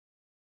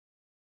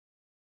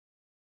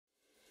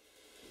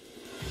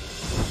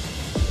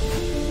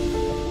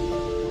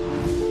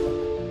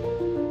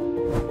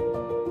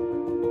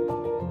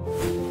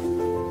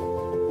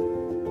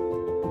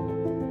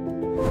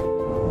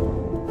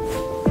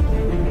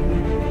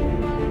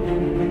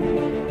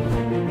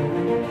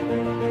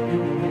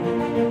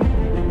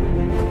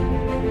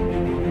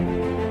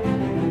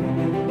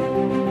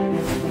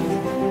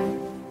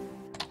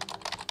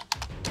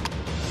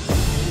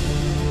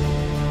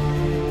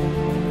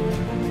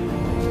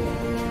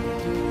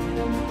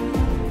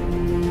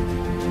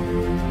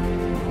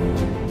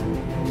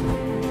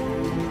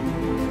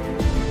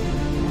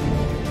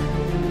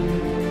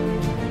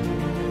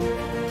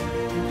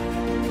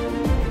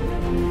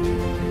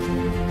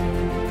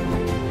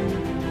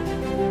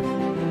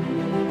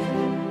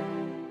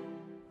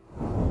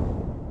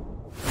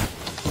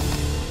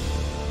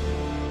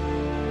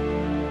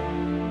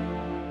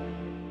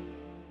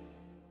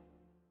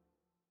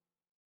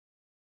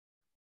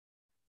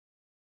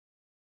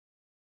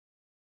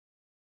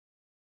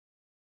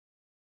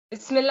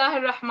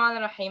Bismillahir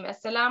Rahmanir Rahim.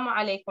 Assalamu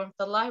alaikum wa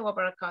rahmatullahi wa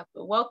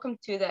barakatuh. Welcome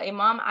to the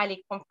Imam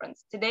Ali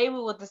conference. Today we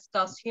will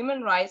discuss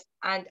human rights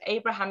and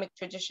Abrahamic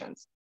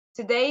traditions.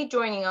 Today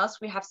joining us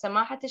we have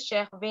Samahat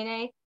Sheikh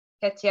Vinay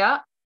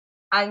Katia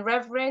and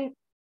Reverend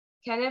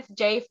Kenneth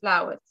J.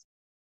 Flowers.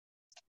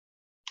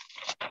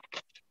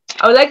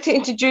 I would like to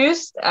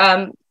introduce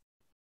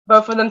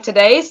both of them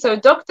today. So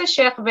Dr.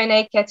 Sheikh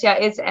Vinay Katia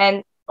is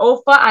an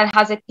author and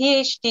has a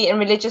PhD in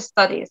religious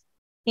studies.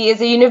 He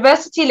is a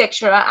university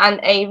lecturer and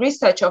a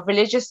researcher of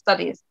religious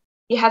studies.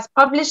 He has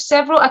published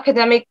several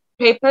academic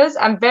papers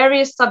and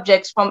various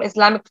subjects from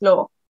Islamic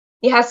law.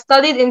 He has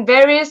studied in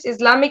various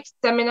Islamic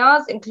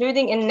seminars,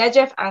 including in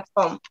Najaf and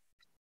Qom.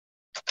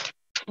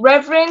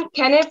 Reverend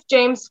Kenneth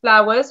James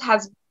Flowers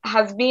has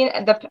been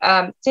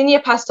the senior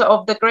pastor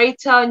of the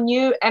Greater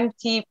New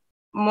Mt.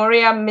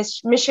 Moriah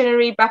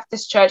Missionary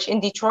Baptist Church in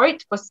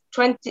Detroit for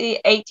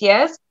 28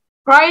 years.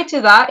 Prior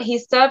to that, he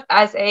served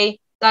as a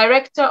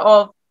director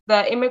of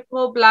the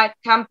Immaculate Black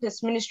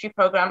Campus Ministry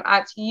Program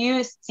at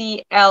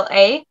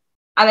UCLA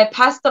and a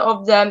pastor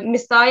of the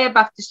Messiah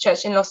Baptist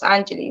Church in Los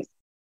Angeles.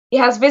 He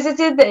has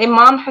visited the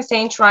Imam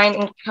Hussein Shrine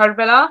in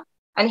Karbala,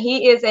 and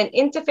he is an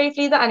interfaith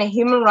leader and a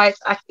human rights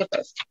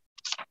activist.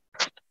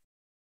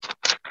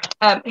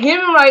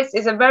 Human rights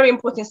is a very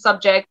important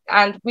subject,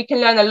 and we can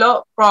learn a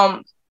lot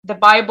from the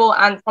Bible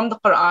and from the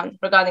Quran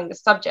regarding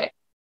this subject.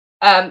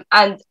 The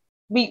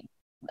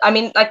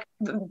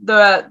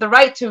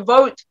right to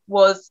vote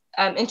was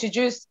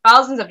introduced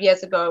thousands of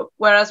years ago,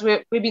 whereas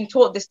we've been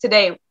taught this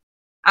today.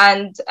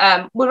 And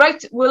we'd like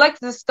to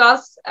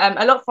discuss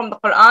a lot from the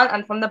Quran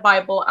and from the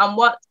Bible and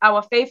what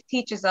our faith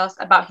teaches us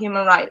about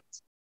human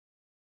rights.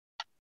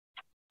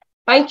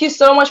 Thank you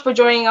so much for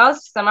joining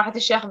us,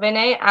 Samahat Sheikh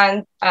Vinay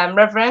and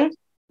Reverend.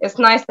 It's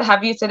nice to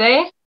have you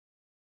today.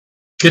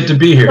 Good to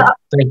be here.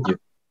 Thank you.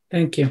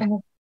 Thank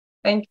you.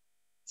 Thank you.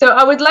 So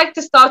I would like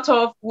to start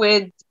off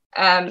with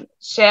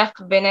Sheikh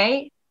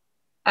Vinay.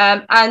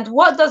 And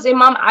what does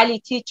Imam Ali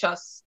teach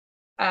us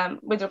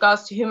with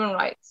regards to human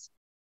rights?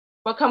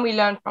 What can we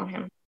learn from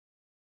him?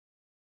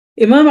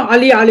 Imam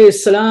Ali alayhi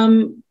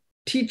salam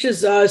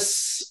teaches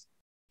us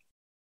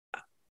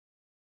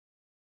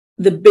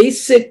the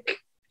basic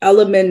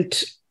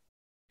element,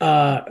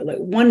 like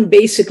one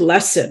basic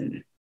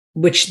lesson,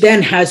 which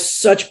then has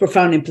such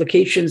profound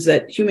implications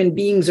that human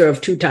beings are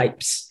of two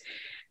types.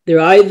 They're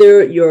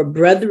either your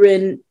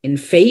brethren in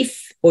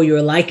faith or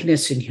your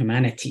likeness in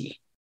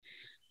humanity.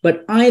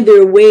 But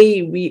either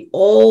way, we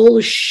all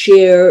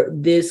share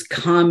this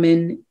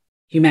common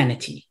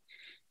humanity.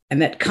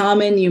 And that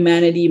common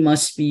humanity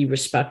must be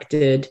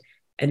respected,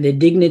 and the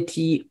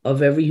dignity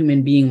of every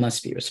human being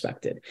must be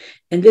respected.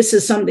 And this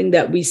is something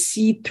that we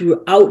see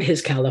throughout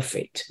his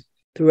caliphate,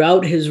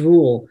 throughout his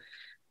rule,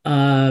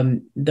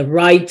 the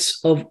rights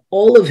of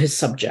all of his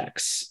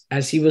subjects,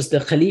 as he was the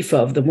Khalifa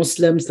of the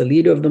Muslims, the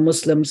leader of the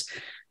Muslims.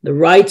 The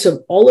rights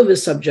of all of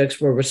his subjects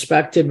were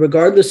respected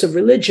regardless of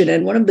religion.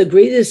 And one of the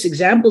greatest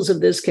examples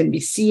of this can be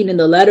seen in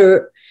the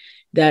letter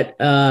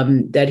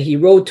that he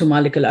wrote to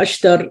Malik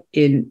al-Ashtar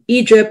in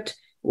Egypt,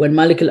 when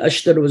Malik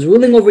al-Ashtar was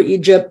ruling over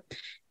Egypt,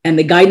 and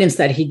the guidance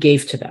that he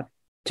gave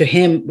to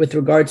him with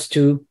regards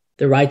to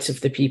the rights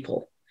of the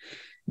people.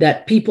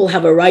 That people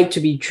have a right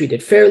to be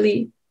treated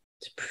fairly,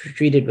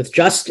 treated with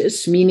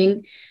justice,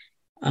 meaning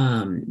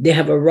they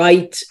have a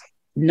right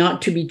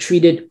not to be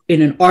treated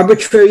in an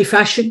arbitrary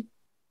fashion,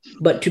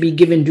 but to be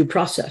given due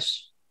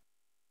process.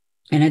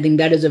 And I think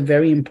that is a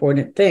very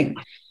important thing,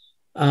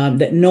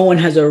 that no one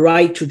has a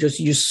right to just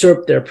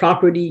usurp their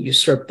property,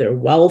 usurp their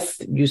wealth,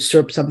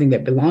 usurp something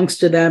that belongs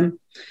to them.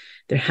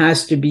 There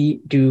has to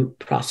be due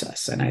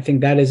process. And I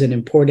think that is an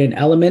important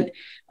element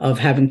of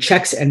having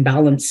checks and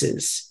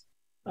balances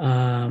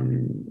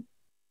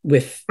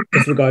with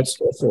regards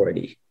to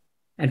authority.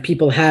 And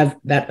people have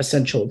that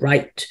essential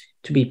right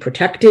to be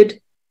protected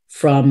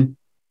from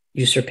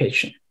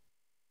usurpation.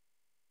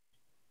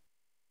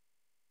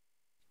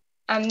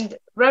 And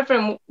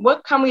Reverend,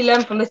 what can we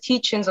learn from the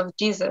teachings of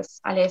Jesus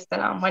alayhi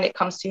salam when it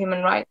comes to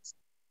human rights?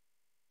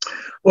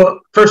 Well,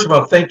 first of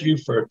all, thank you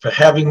for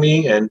having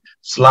me, and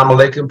salam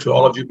alaikum to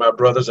all of you, my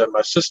brothers and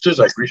my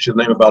sisters. I greet you in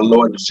the name of our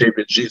Lord and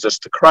Savior, Jesus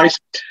the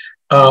Christ.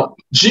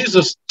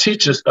 Jesus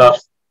teaches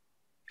us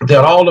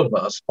that all of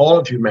us, all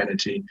of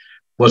humanity,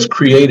 was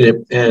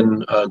created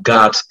in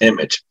God's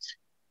image.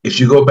 If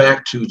you go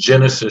back to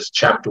Genesis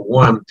chapter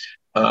 1,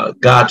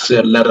 God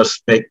said, let us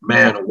make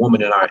man or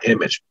woman in our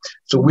image.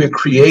 So we're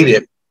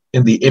created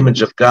in the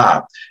image of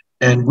God,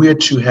 and we're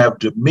to have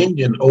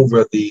dominion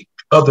over the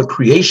other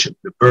creation,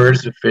 the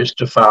birds, the fish,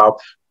 the fowl,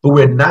 but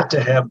we're not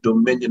to have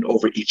dominion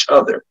over each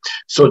other.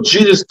 So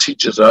Jesus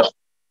teaches us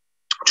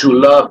to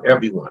love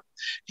everyone.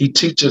 He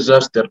teaches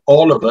us that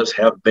all of us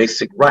have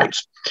basic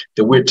rights,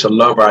 that we're to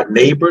love our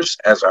neighbors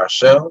as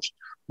ourselves.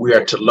 We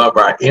are to love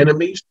our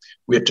enemies.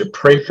 We are to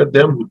pray for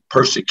them who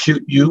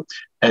persecute you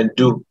and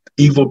do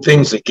evil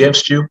things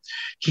against you.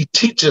 He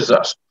teaches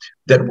us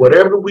that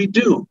whatever we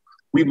do,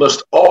 We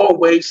must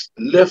always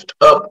lift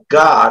up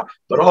God,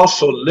 but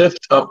also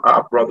lift up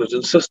our brothers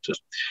and sisters.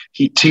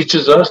 He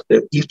teaches us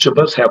that each of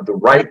us have the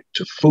right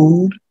to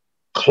food,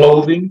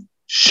 clothing,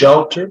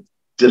 shelter,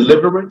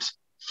 deliverance,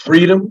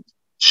 freedom,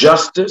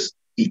 justice,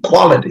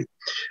 equality.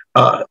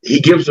 He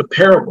gives a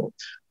parable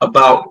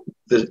about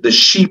the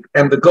sheep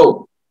and the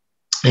goat.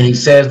 And he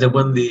says that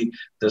when the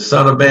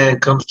Son of Man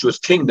comes to his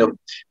kingdom,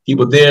 he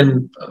will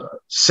then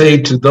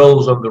say to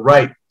those on the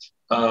right,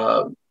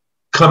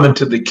 come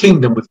into the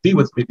kingdom be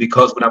with me,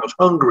 because when I was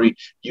hungry,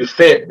 you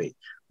fed me.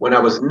 When I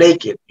was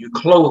naked, you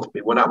clothed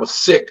me. When I was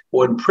sick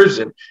or in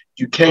prison,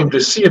 you came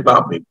to see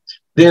about me.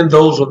 Then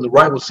those on the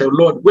right will say,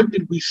 Lord, when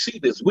did we see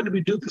this? When did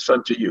we do this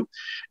unto you?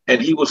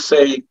 And he will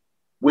say,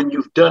 when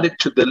you've done it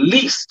to the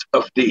least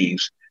of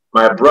these,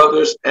 my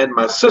brothers and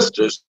my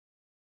sisters,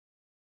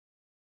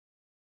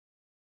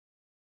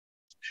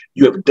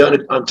 you have done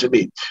it unto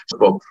me.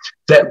 So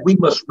that we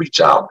must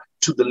reach out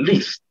to the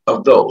least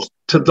of those,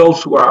 to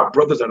those who are our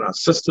brothers and our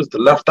sisters, the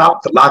left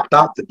out, the locked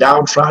out, the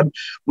downtrodden.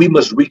 We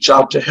must reach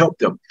out to help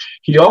them.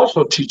 He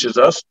also teaches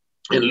us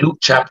in Luke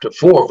chapter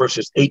 4,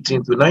 verses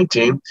 18 through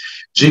 19,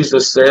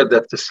 Jesus said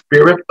that the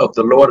Spirit of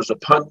the Lord is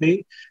upon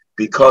me,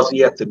 because he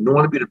hath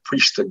anointed me to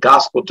preach the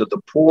gospel to the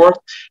poor.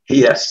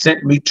 He has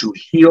sent me to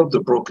heal the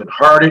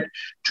brokenhearted,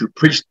 to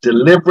preach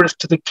deliverance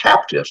to the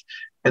captives,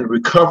 and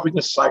recovering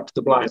the sight to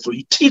the blind. So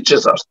he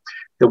teaches us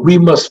that we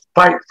must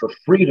fight for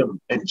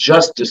freedom and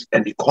justice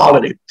and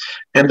equality,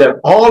 and that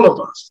all of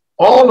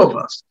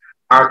us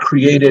are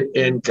created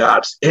in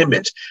God's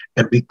image.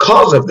 And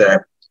because of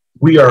that,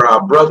 we are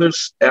our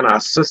brothers and our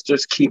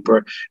sisters'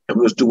 keeper, and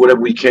we must do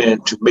whatever we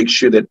can to make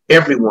sure that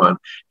everyone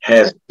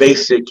has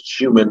basic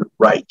human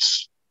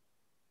rights.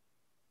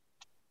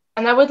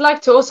 And I would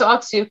like to also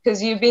ask you,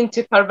 because you've been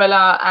to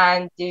Karbala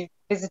and you've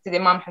visited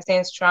Imam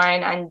Hussein's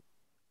shrine, and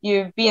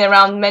you've been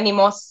around many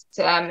mosques,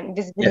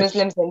 visiting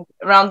Muslims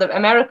around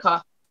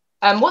America.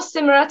 What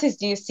similarities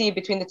do you see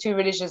between the two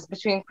religions,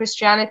 between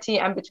Christianity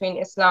and between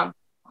Islam?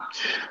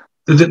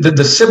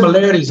 The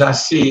similarities I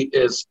see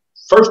is,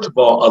 first of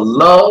all, a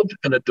love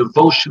and a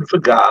devotion for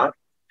God,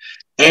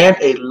 and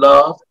a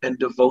love and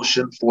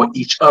devotion for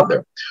each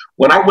other.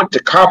 When I went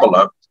to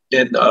Karbala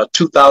in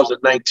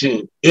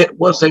 2019, it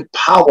was a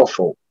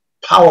powerful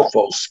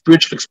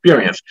spiritual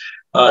experience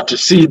to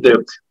see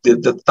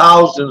the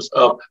thousands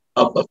of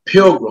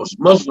pilgrims,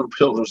 Muslim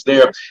pilgrims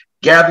there,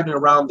 gathering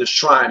around the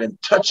shrine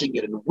and touching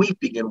it and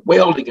weeping and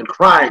wailing and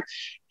crying.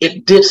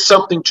 It did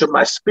something to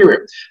my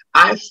spirit.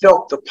 I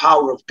felt the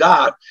power of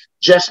God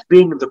just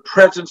being in the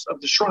presence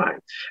of the shrine.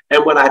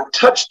 And when I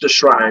touched the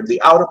shrine,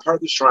 the outer part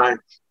of the shrine,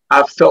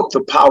 I felt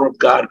the power of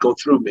God go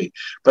through me.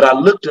 But I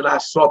looked and I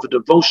saw the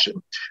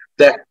devotion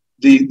that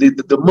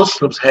the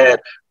Muslims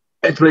had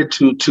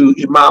to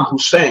Imam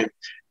Hussein.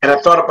 And I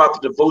thought about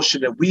the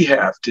devotion that we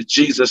have to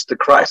Jesus the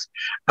Christ.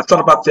 I thought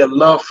about their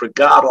love for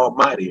God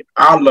Almighty,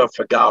 our love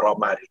for God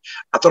Almighty.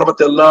 I thought about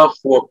their love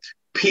for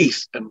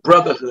peace and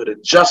brotherhood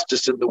and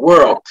justice in the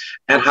world,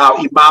 and how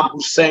Imam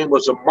Hussein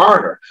was a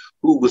martyr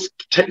whose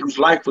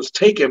life was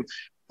taken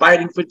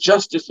fighting for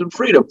justice and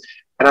freedom.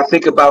 And I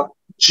think about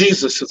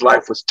Jesus'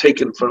 life was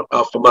taken from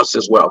us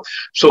as well.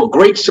 So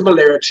great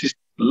similarities: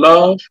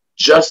 love,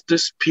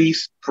 justice,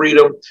 peace,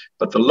 freedom,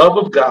 but the love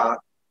of God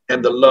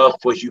and the love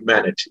for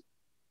humanity.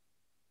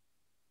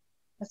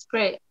 That's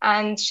great.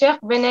 And Sheikh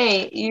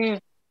Vinay,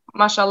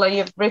 mashallah,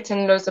 you've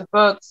written loads of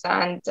books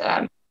and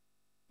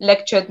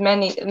lectured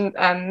many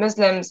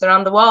Muslims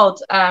around the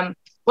world.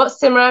 What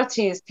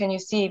similarities can you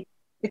see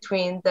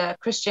between the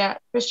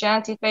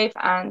Christianity faith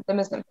and the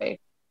Muslim faith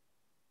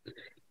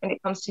when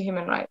it comes to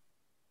human rights?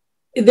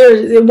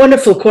 There's a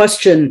wonderful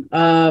question.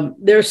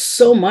 There's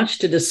so much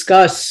to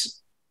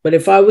discuss, but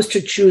if I was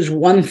to choose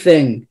one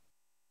thing,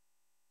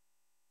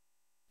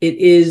 it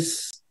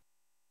is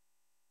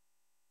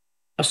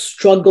a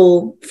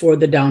struggle for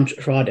the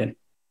downtrodden,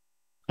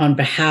 on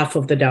behalf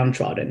of the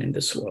downtrodden in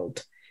this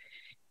world.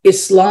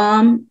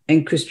 Islam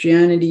and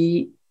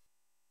Christianity,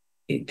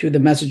 through the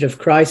message of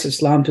Christ,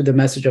 Islam through the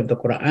message of the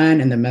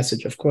Quran and the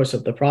message, of course,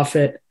 of the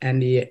Prophet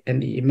and the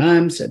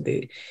Imams and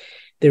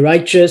the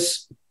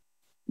righteous,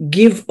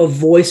 give a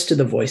voice to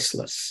the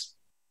voiceless.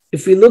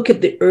 If we look at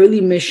the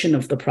early mission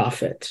of the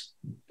Prophet,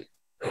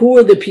 who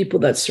are the people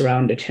that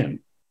surrounded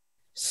him?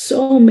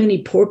 So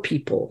many poor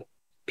people,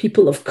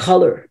 people of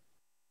color,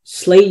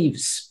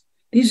 slaves.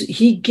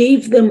 He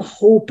gave them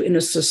hope in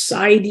a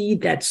society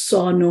that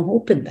saw no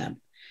hope in them.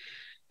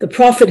 The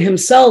Prophet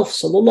himself,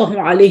 sallallahu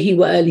alaihi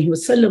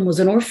wasallam, was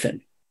an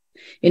orphan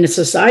in a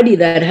society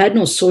that had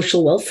no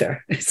social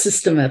welfare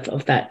system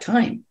of that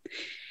time.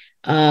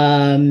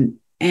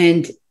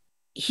 And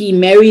he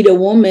married a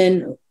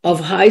woman of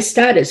high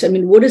status. I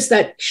mean, what does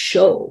that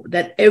show?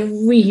 That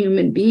every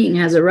human being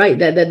has a right,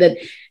 that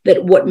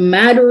what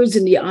matters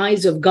in the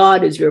eyes of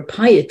God is your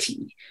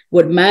piety.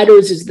 What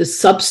matters is the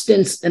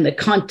substance and the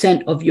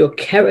content of your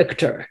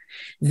character.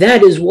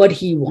 That is what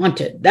he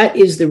wanted. That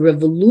is the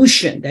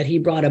revolution that he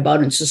brought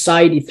about in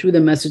society through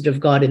the message of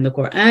God in the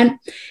Quran.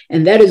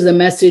 And that is the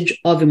message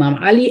of Imam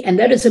Ali. And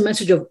that is the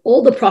message of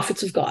all the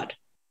prophets of God.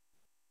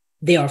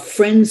 They are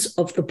friends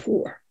of the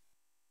poor,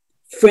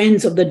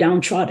 friends of the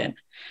downtrodden,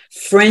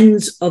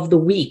 friends of the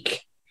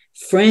weak,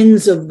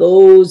 friends of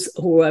those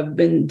who have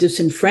been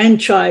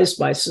disenfranchised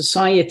by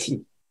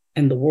society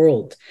and the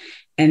world.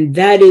 And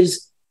that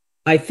is,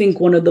 I think,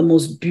 one of the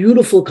most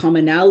beautiful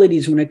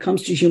commonalities when it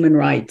comes to human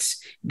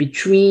rights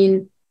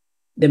between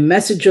the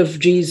message of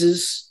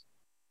Jesus,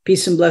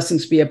 peace and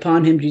blessings be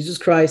upon him, Jesus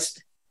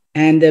Christ,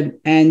 and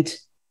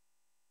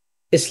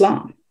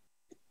Islam.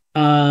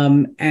 There's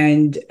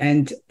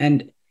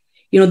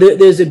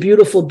a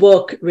beautiful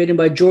book written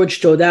by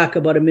George Todak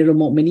about Amir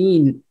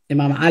al-Mu'mineen,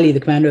 Imam Ali, the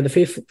commander of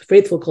the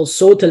faithful, called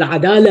Sawt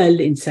al-Adala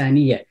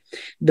al-Insaniyya,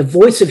 the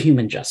voice of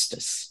human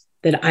justice.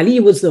 That Ali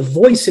was the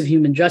voice of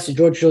human justice.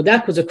 George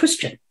Todak was a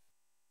Christian.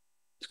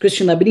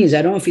 Christian Lebanese.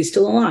 I don't know if he's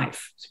still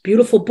alive. It's a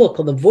beautiful book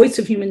called The Voice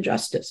of Human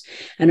Justice.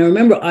 And I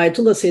remember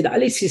Ayatollah Sayyid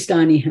Ali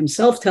Sistani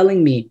himself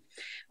telling me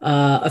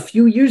a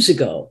few years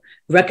ago,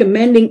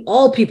 recommending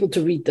all people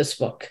to read this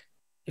book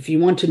if you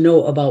want to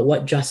know about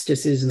what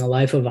justice is in the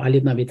life of Ali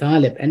ibn Abi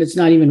Talib. And it's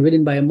not even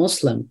written by a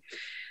Muslim.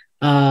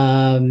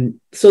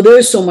 So there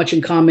is so much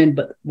in common,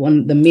 but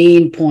one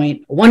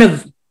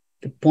of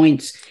the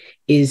points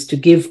is to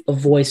give a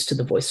voice to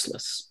the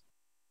voiceless.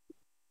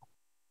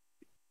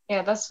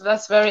 Yeah,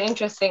 that's very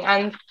interesting.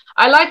 And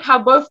I like how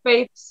both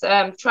faiths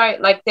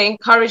they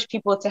encourage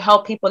people to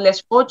help people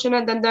less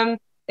fortunate than them.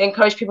 They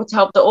encourage people to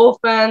help the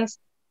orphans.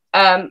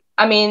 Our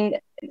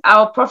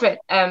prophet,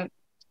 Imam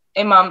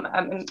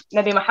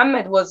Nabi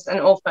Muhammad, was an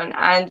orphan,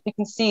 and we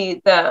can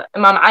see the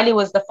Imam Ali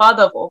was the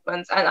father of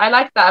orphans. And I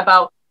like that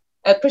about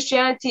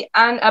Christianity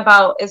and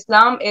about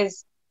Islam,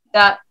 is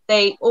that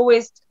they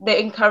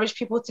encourage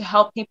people to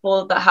help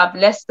people that have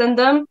less than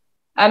them.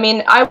 I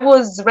mean, I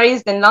was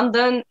raised in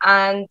London,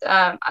 and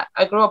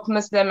I grew up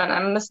Muslim, and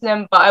I'm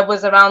Muslim, but I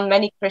was around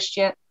many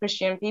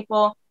Christian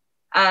people,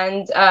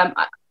 and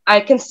I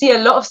can see a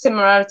lot of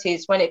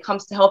similarities when it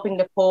comes to helping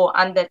the poor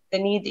and the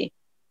needy.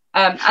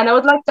 And I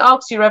would like to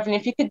ask you, Reverend,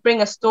 if you could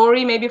bring a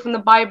story maybe from the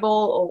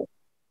Bible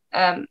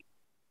or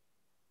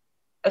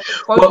a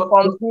quote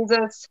from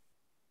Jesus.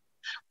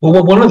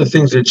 Well, one of the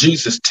things that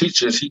Jesus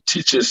teaches, he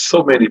teaches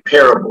so many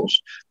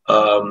parables.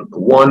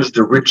 One is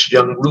the rich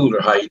young ruler,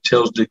 how he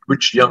tells the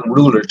rich young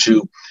ruler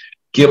to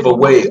give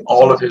away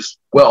all of his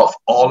wealth,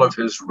 all of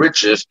his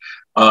riches,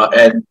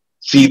 and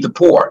feed the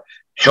poor,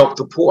 help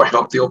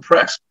the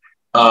oppressed.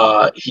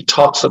 He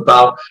talks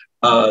about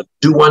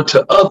do unto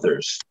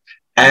others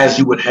as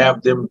you would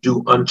have them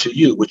do unto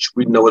you, which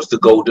we know is the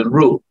golden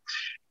rule.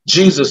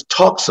 Jesus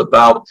talks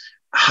about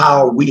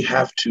how we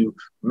have to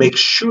make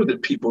sure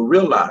that people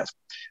realize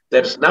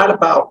that it's not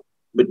about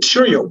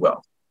material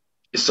wealth.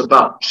 It's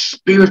about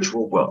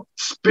spiritual wealth,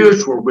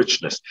 spiritual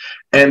richness.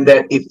 And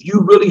that if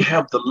you really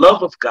have the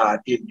love of God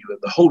in you and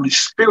the Holy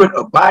Spirit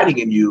abiding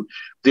in you,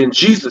 then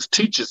Jesus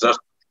teaches us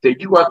that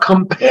you are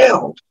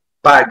compelled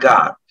by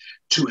God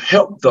to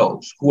help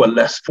those who are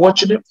less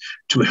fortunate,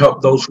 to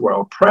help those who are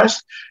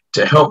oppressed,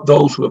 to help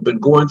those who have been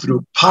going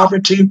through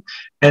poverty,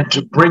 and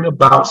to bring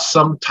about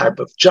some type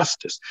of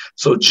justice.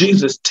 So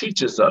Jesus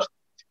teaches us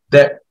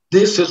that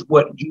this is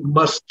what you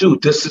must do.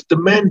 This is the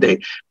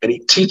mandate. And he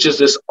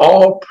teaches us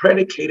all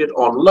predicated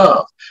on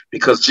love,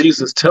 because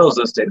Jesus tells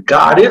us that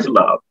God is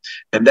love.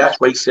 And that's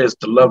why he says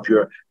to love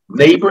your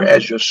neighbor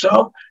as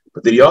yourself.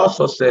 But then he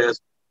also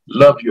says,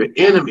 love your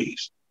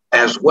enemies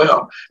as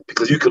well,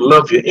 because you can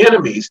love your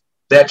enemies.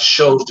 That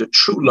shows the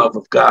true love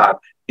of God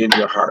in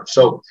your heart.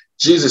 So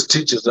Jesus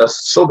teaches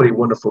us so many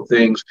wonderful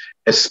things,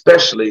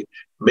 especially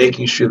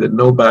making sure that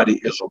nobody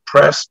is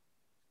oppressed,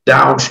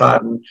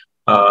 downtrodden,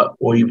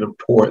 or even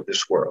poor in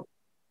this world.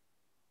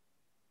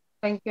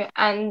 Thank you.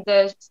 And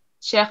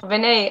Sheikh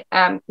Vinay,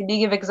 could you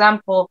give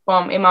example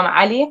from Imam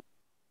Ali?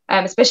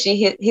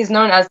 Especially he's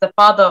known as the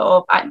father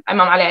of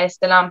Imam Ali alayhi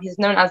salam. He's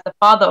known as the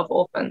father of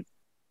orphans.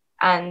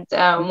 And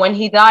when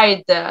he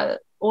died,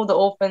 all the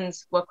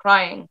orphans were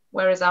crying,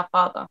 "Where is our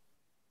father?"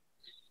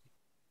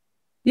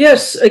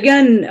 Yes,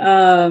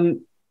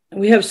 again,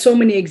 we have so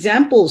many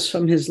examples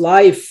from his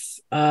life,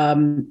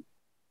 and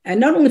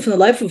not only from the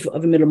life of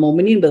Amir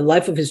al-Mu'mineen, but the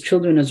life of his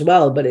children as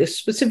well. But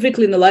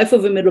specifically in the life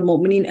of Amir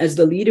al-Mu'mineen as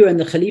the leader and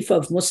the Khalifa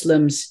of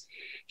Muslims,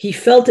 he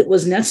felt it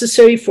was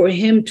necessary for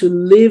him to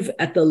live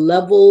at the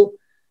level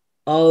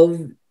of,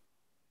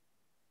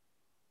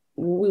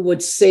 we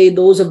would say,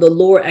 those of the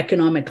lower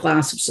economic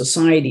class of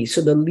society.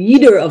 So the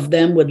leader of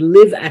them would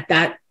live at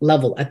that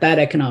level, at that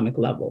economic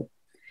level.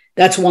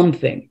 That's one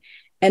thing.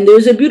 And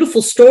there's a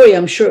beautiful story,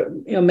 I'm sure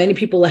many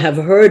people have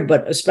heard,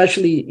 but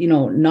especially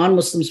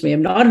non-Muslims may have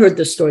not heard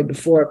this story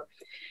before,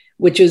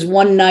 which is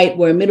one night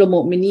where Amir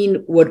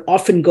al-Mu'mineen would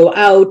often go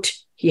out.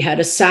 He had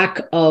a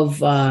sack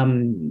of, I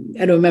don't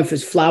remember if it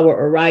was flour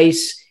or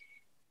rice,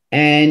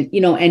 and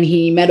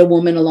he met a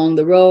woman along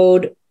the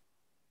road.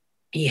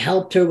 He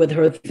helped her with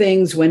her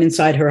things, went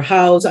inside her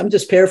house. I'm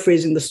just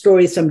paraphrasing the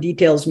story. Some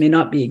details may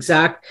not be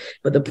exact,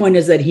 but the point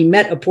is that he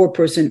met a poor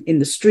person in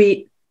the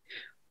street,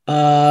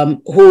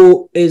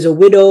 who is a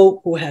widow,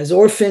 who has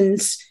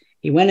orphans.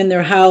 He went in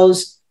their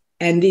house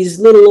And these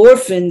little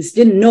orphans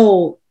didn't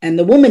know, and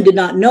the woman did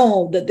not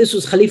know that this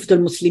was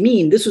Khalifatul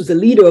Muslimin. This was the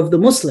leader of the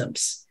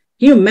Muslims.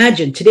 Can you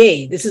imagine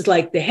today? This is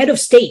like the head of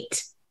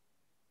state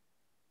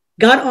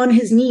got on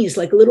his knees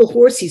like a little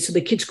horsey so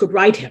the kids could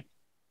ride him.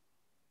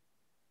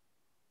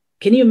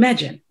 Can you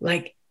imagine?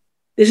 Like,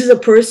 this is a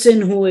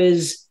person who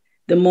is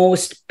the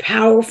most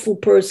powerful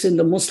person in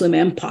the Muslim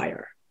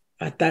empire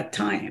at that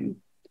time,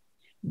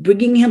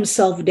 bringing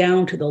himself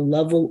down to the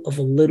level of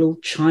a little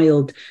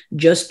child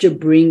just to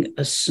bring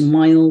a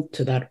smile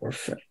to that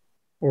orphan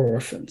or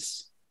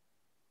orphans.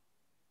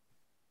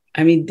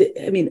 I mean,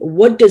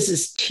 what does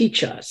this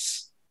teach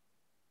us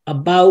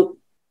about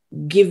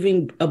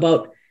giving,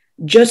 about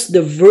just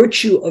the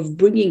virtue of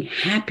bringing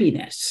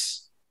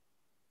happiness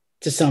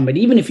to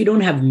somebody, even if you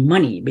don't have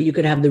money, but you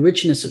could have the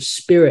richness of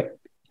spirit,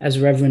 as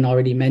Reverend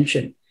already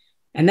mentioned.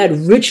 And that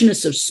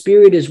richness of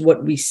spirit is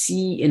what we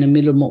see in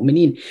Amir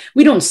al-Mu'mineen.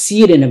 We don't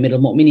see it in Amir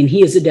al-Mu'mineen.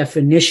 He is the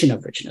definition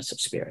of richness of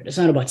spirit. It's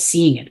not about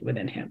seeing it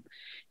within him.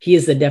 He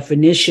is the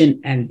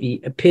definition and the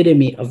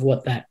epitome of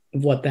what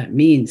that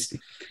means.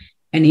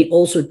 And he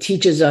also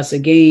teaches us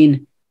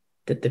again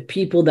that the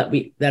people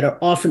that are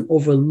often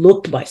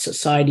overlooked by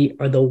society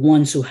are the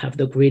ones who have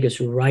the greatest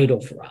right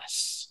over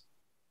us.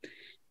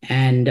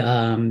 And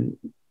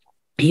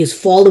he is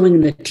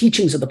following the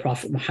teachings of the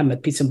Prophet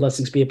Muhammad, peace and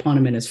blessings be upon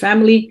him and his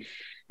family,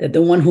 that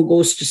the one who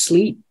goes to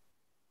sleep,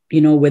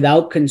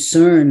 without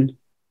concern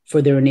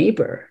for their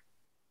neighbor,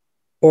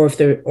 or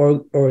if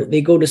or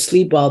they go to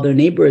sleep while their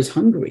neighbor is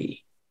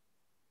hungry,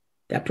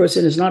 that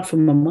person is not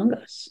from among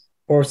us.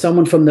 Or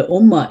someone from the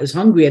ummah is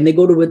hungry and they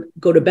go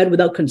to bed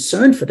without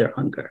concern for their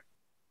hunger,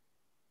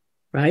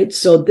 right?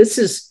 So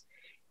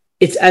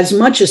it's as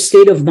much a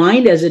state of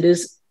mind as it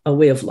is a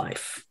way of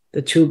life.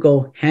 The two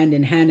go hand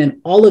in hand,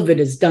 and all of it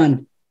is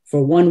done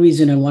for one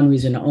reason and one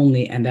reason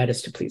only, and that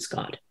is to please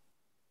God.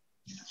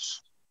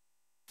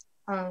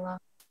 Allah.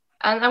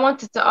 And I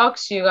wanted to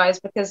ask you guys,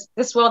 because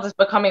this world is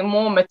becoming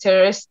more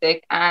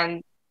materialistic,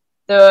 and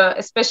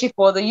especially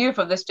for the youth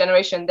of this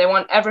generation, they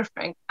want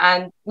everything.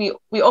 And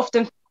we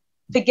often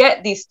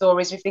forget these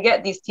stories, we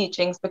forget these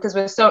teachings because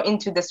we're so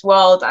into this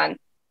world and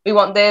we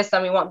want this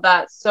and we want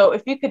that. So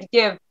if you could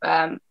give,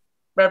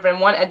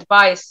 Reverend, one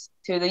advice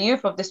to the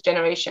youth of this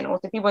generation or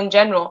to people in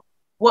general,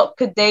 what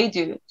could they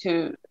do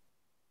to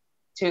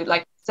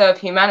like serve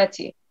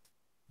humanity?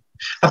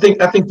 I think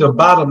the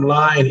bottom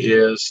line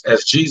is,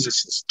 as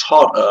Jesus has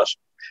taught us,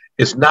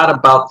 it's not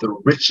about the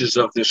riches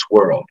of this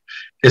world.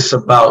 It's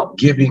about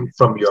giving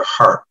from your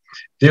heart.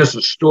 There's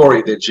a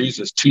story that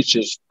Jesus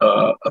teaches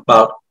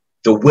about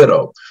the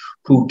widow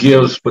who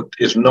gives what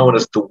is known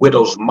as the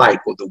widow's mite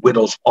or the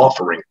widow's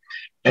offering.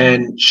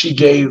 And she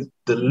gave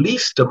the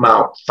least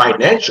amount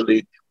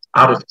financially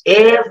out of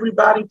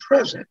everybody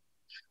present.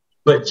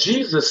 But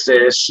Jesus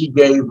says she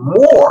gave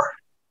more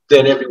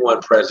than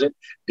everyone present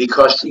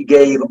because she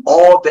gave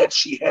all that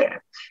she had.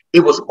 It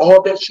was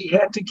all that she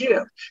had to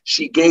give.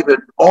 She gave it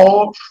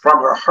all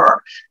from her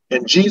heart.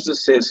 And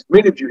Jesus says,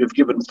 many of you have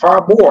given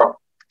far more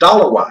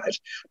dollar-wise,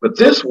 but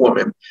this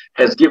woman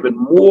has given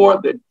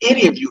more than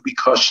any of you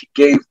because she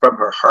gave from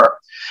her heart.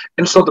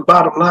 And so the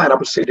bottom line, I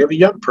would say to every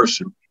young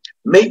person,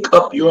 make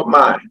up your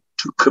mind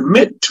to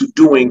commit to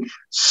doing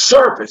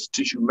service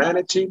to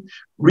humanity,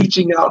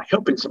 reaching out,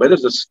 helping somebody.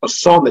 There's a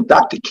song that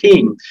Dr.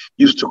 King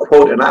used to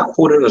quote, and I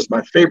quote it as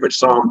my favorite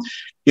song: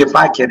 if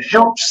I can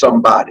help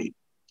somebody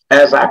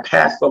as I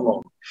pass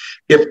along,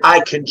 if I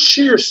can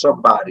cheer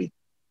somebody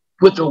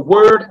with a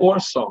word or a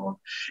song,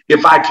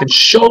 if I can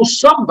show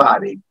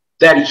somebody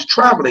that he's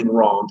traveling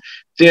wrong,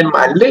 then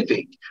my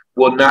living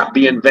will not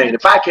be in vain.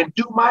 If I can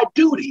do my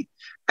duty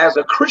as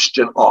a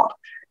Christian ought,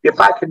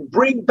 if I can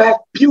bring back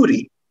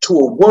beauty to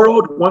a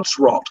world once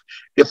wrought,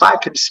 if I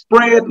can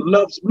spread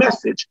love's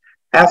message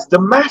as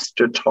the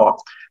Master taught,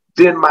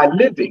 then my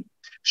living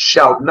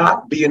shall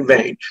not be in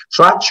vain.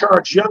 So I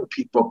charge young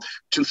people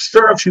to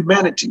serve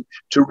humanity,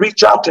 to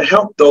reach out to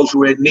help those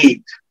who are in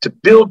need, to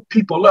build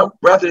people up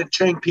rather than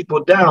tearing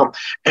people down.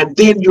 And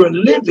then your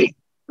living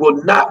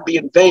will not be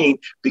in vain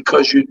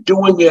because you're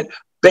doing it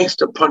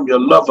based upon your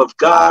love of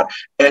God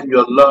and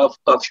your love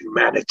of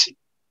humanity.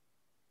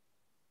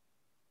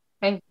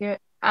 Thank you.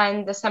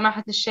 And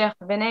Samahat al-Sheikh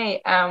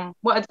Vinay,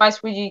 what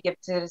advice would you give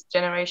to this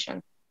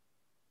generation?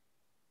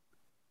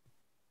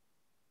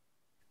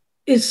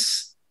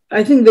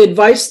 I think the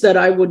advice that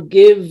I would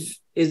give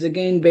is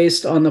again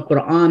based on the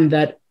Quran,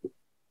 that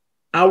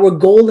our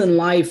goal in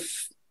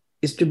life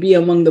is to be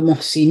among the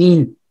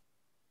muhsinin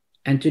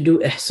and to do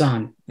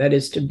ihsan. That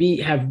is to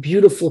have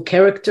beautiful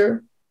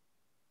character,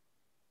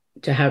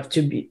 to have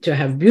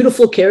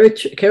beautiful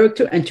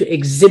character and to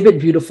exhibit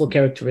beautiful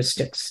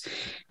characteristics.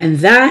 And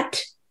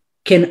that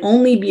can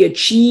only be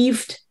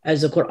achieved,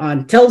 as the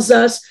Quran tells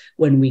us,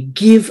 when we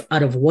give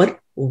out of what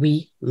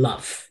we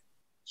love.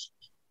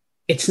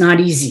 It's not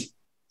easy.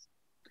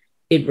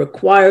 It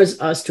requires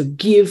us to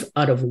give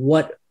out of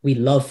what we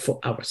love for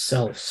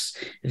ourselves.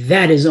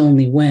 That is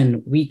only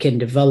when we can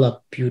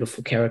develop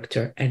beautiful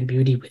character and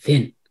beauty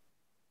within.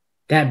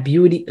 That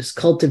beauty is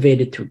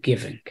cultivated through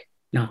giving,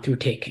 not through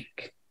taking.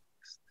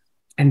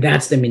 And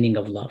that's the meaning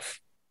of love,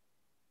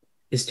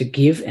 is to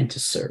give and to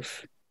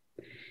serve.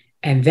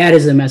 And that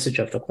is the message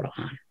of the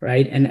Quran,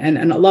 right?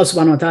 And Allah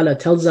subhanahu wa ta'ala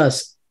tells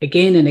us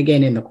again and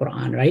again in the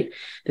Quran, right,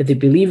 that the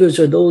believers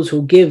are those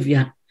who give,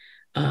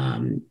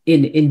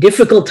 in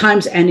difficult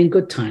times and in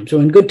good times,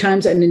 or in good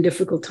times and in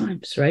difficult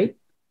times, right?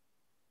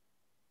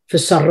 For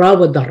sarra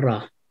wa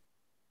darra,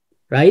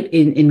 right?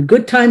 In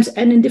good times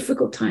and in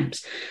difficult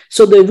times.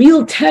 So the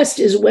real test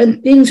is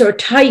when things are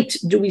tight,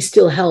 do we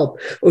still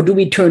help, or do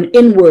we turn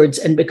inwards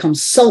and become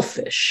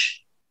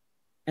selfish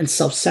and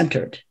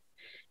self-centered?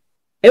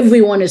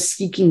 Everyone is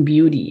seeking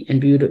beauty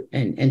and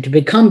to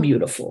become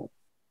beautiful.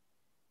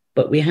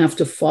 But we have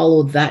to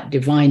follow that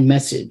divine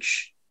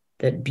message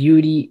that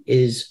beauty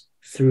is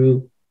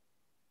through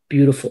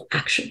beautiful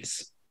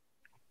actions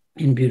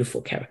and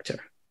beautiful character.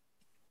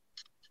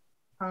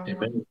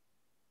 Amen.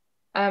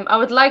 I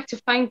would like to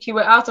thank you.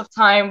 We're out of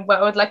time, but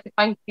I would like to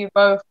thank you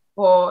both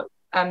for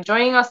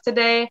joining us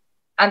today,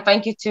 and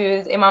thank you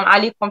to the Imam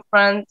Ali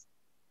Conference.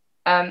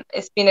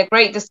 It's been a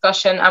great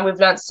discussion and we've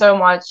learned so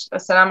much.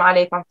 Assalamu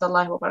alaikum wa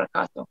rahmatullahi wa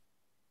barakatuh.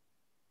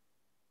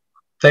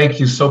 Thank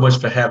you so much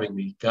for having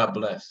me. God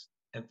bless.